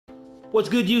What's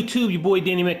good, YouTube? Your boy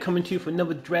Danny Mac coming to you for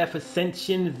another Draft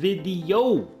Ascension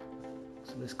video.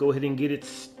 So let's go ahead and get it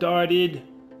started.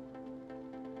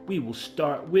 We will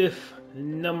start with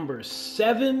number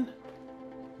 7.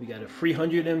 We got a free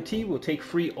 100 MT. We'll take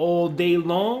free all day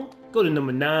long. Go to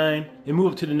number 9 and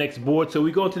move up to the next board. So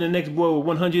we go to the next board with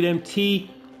 100 MT,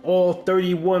 all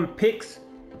 31 picks.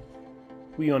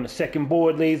 We on the second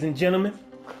board, ladies and gentlemen.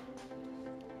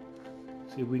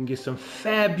 See if we can get some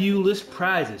fabulous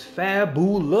prizes.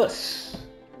 Fabulous.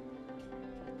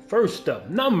 First up,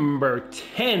 number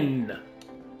 10.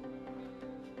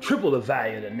 Triple the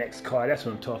value of the next card. That's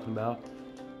what I'm talking about.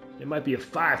 There might be a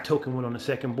 5 token one on the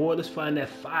second board. Let's find that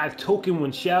 5 token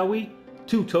one, shall we?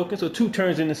 2 tokens, so 2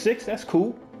 turns into 6. That's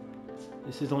cool.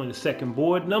 This is only the second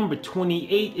board. Number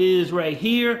 28 is right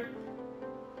here.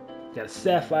 Got a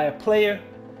Sapphire player.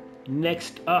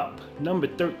 Next up, number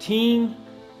 13.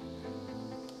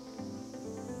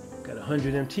 Got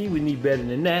 100 MT. We need better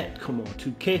than that. Come on,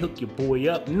 2K, hook your boy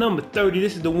up. Number 30.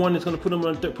 This is the one that's gonna put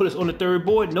us on the third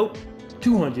board. Nope.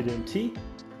 200 MT.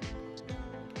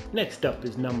 Next up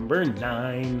is number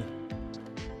 9.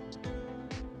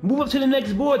 Move up to the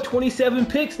next board. 27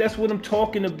 picks. That's what I'm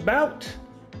talking about.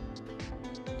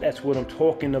 That's what I'm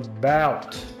talking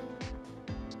about.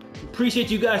 Appreciate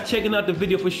you guys checking out the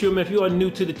video for sure, man. If you are new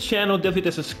to the channel, definitely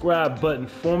hit the subscribe button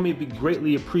for me. It'd be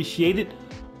greatly appreciated.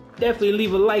 Definitely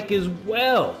leave a like as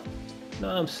well. Know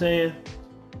what I'm saying?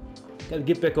 Gotta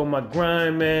get back on my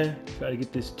grind, man. Try to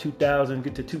get this 2,000,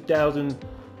 get to 2,000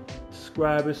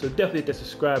 subscribers. So definitely hit that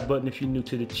subscribe button if you're new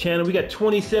to the channel. We got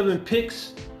 27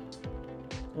 picks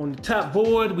on the top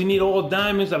board. We need all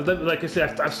diamonds. Like I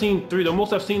said, I've seen 3. The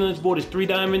most I've seen on this board is 3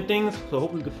 diamond things. So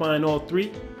hopefully we can find all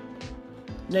 3.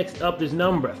 Next up is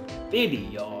number 50,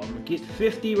 y'all. I'm gonna get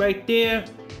 50 right there.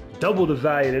 Double the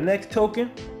value of the next token.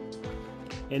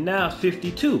 And now it's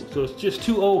 52, so it's just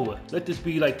 2 over. Let this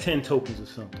be like 10 tokens or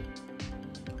something.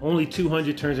 Only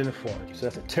 200 turns into 400, so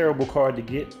that's a terrible card to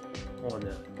get on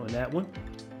that one.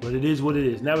 But it is what it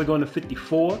is. Now we're going to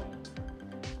 54.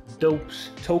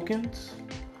 Dopes tokens.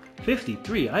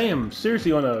 53. I am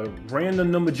seriously on a random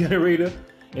number generator,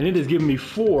 and it is giving me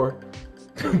 4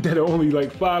 that are only like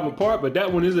 5 apart. But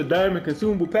that one is a diamond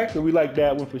consumable pack, so we like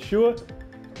that one for sure.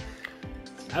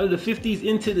 Out of the 50s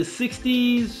into the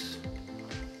 60s.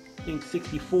 I think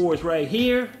 64 is right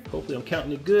here. Hopefully I'm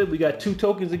counting it good. We got 2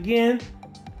 tokens again.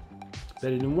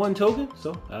 Better than 1 token,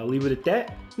 so I'll leave it at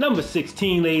that. Number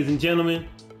 16, ladies and gentlemen.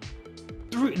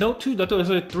 2. I thought it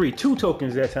was 3. 2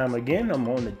 tokens that time again. I'm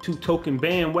on the 2 token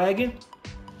bandwagon.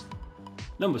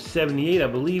 Number 78, I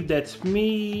believe that's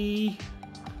me.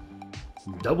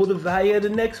 Double the value of the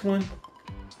next one.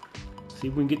 See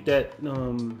if we can get that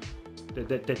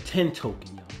that 10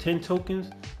 token, y'all. 10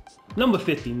 tokens. Number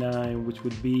 59, which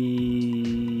would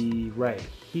be right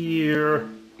here.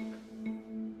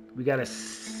 We got a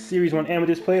Series 1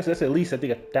 Amethyst player, so that's at least, I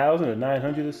think, 1,000 or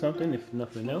 900 or something, if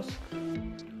nothing else.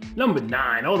 Number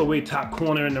 9, all the way top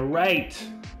corner in the right.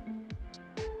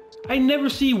 I never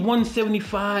see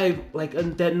 175 like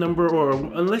that number, or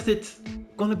unless it's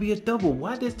gonna be a double.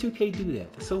 Why does 2K do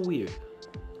that? That's so weird.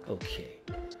 Okay.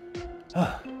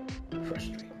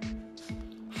 Frustrating.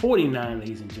 49,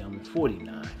 ladies and gentlemen.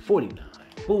 49. 49.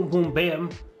 Boom, boom, bam.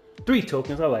 3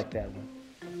 tokens. I like that one.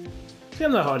 See,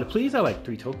 I'm not hard to please. I like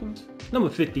 3 tokens. Number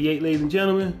 58, ladies and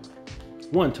gentlemen.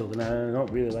 1 token. I don't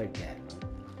really like that.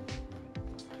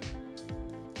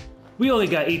 We only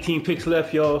got 18 picks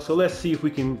left, y'all. So let's see if we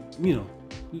can, we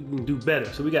can do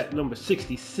better. So we got number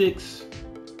 66.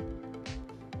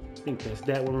 I think that's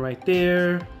that one right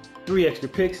there. 3 extra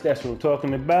picks. That's what I'm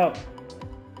talking about.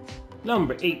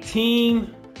 Number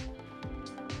 18.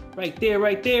 Right there,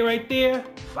 right there, right there.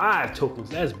 5 tokens,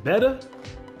 that's better.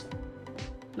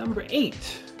 Number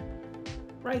 8.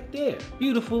 Right there,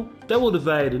 beautiful. Double the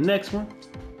value of the next one.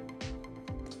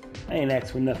 I ain't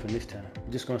asked for nothing this time.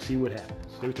 I'm just gonna see what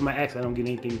happens. Every time I ask, I don't get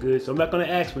anything good, so I'm not gonna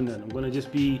ask for nothing. I'm gonna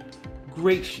just be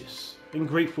gracious and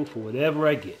grateful for whatever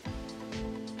I get.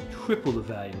 Triple the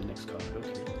value of the next card,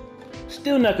 okay.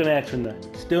 Still not gonna ask for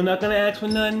nothing. Still not gonna ask for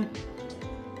nothing.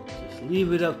 Just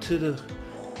leave it up to the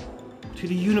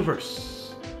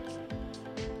universe.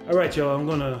 All right, y'all, I'm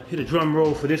gonna hit a drum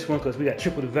roll for this one because we got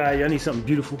triple the value. I need something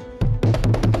beautiful.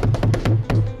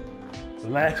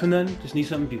 Don't ask for nothing, just need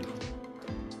something beautiful.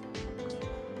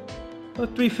 Well,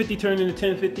 350 turned into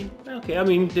 1050. Okay, I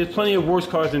mean, there's plenty of worse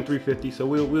cards than 350, so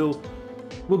we'll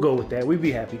go with that. We'd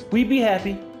be happy. We'd be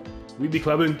happy. We'd be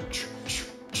clubbing.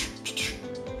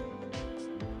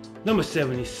 Number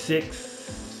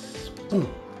 76. Boom.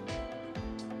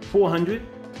 400.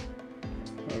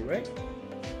 All right.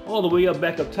 all the way up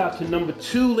back up top to number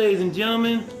 2, ladies and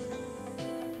gentlemen.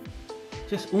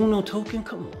 Just Uno token?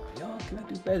 Come on, y'all. Can I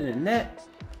do better than that?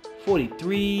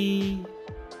 43.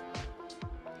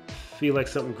 Feel like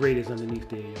something great is underneath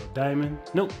there, yo. Diamond?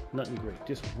 Nope, nothing great.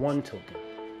 Just one token.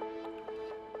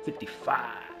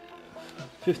 55.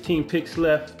 15 picks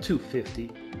left.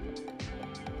 250.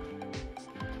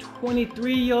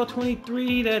 23, y'all.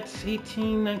 23. That's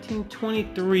 18, 19,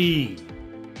 23.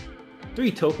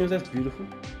 3 tokens. That's beautiful.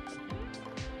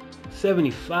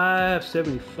 75.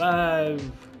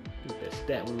 75. I think that's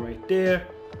that one right there.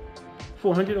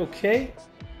 400. Okay.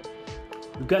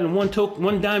 We've gotten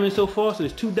one diamond so far, so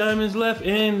there's 2 diamonds left,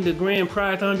 and the grand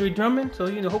prize Andre Drummond. So,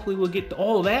 you know, hopefully we'll get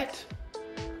all of that.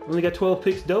 Only got 12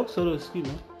 picks though, so there's, you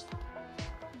know,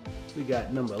 we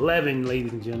got number 11,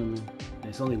 ladies and gentlemen. And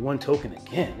it's only 1 token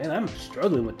again. Man, I'm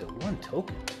struggling with the 1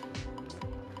 token.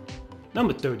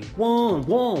 Number 31,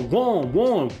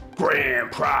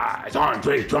 grand prize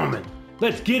Andre Drummond.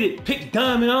 Let's get it. Pick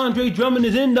diamond Andre Drummond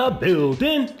is in the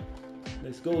building.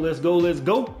 Let's go, let's go, let's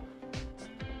go.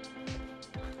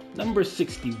 Number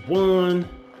 61. I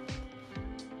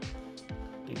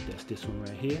think that's this one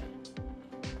right here.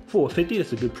 450,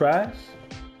 that's a good prize.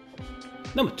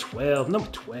 Number 12, number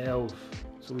 12.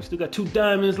 So we still got 2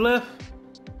 diamonds left.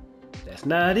 That's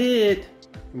not it.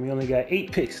 And we only got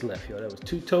 8 picks left, yo. That was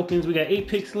 2 tokens. We got 8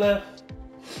 picks left.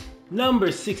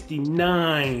 Number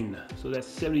 69. So that's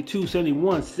 72,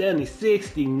 71, 70,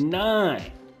 69.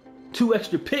 2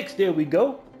 extra picks, there we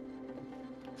go.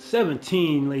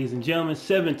 17, ladies and gentlemen,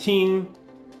 17.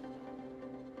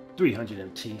 300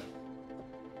 MT.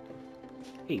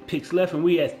 8 picks left, and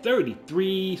we at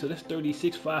 33. So that's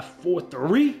 36, 5, 4,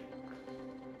 3.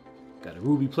 Got a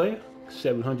Ruby player,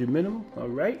 700 minimum. All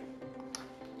right.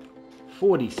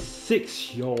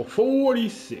 46, y'all.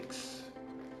 46.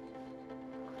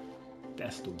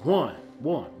 That's the one.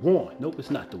 Nope, it's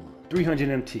not the one. 300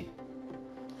 MT.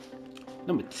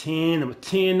 Number 10, number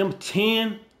 10, number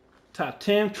 10. Top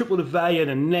 10, triple the value of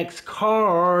the next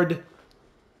card.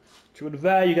 Triple the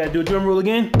value, you gotta do a drum roll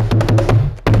again.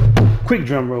 Quick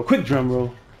drum roll, quick drum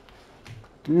roll.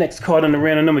 The next card on the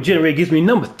random number generator gives me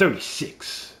number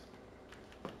 36.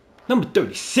 Number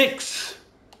 36.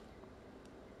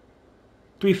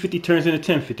 350 turns into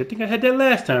 1050. I think I had that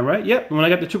last time, right? Yep, when I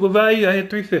got the triple value, I had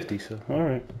 350, so all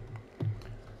right.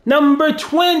 Number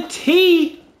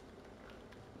 20.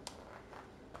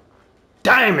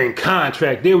 Diamond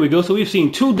contract. There we go. So we've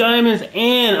seen 2 diamonds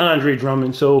and Andre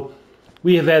Drummond. So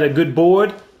we have had a good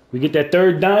board. We get that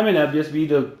 3rd diamond. That'll just be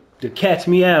the catch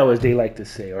me out, as they like to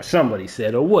say, or somebody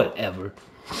said, or whatever.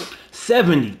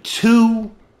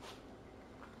 72.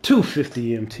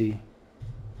 250 MT.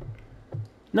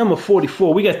 Number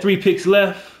 44. We got 3 picks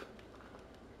left.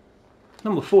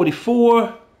 Number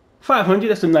 44. 500.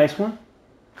 That's a nice one.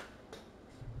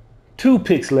 2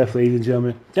 picks left, ladies and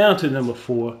gentlemen. Down to number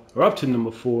 4, or up to number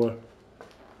 4.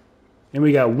 And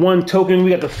we got 1 token.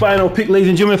 We got the final pick, ladies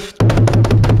and gentlemen.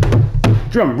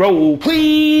 Drum roll,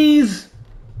 please.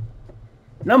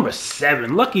 Number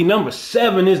 7. Lucky number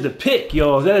 7 is the pick,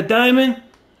 y'all. Is that a diamond?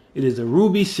 It is a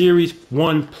Ruby Series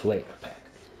 1 player pack.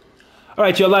 All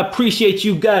right, y'all. I appreciate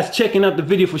you guys checking out the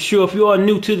video for sure. If you are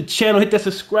new to the channel, hit that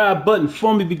subscribe button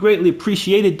for me. It'd be greatly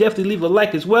appreciated. Definitely leave a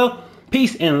like as well.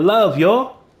 Peace and love,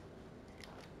 y'all.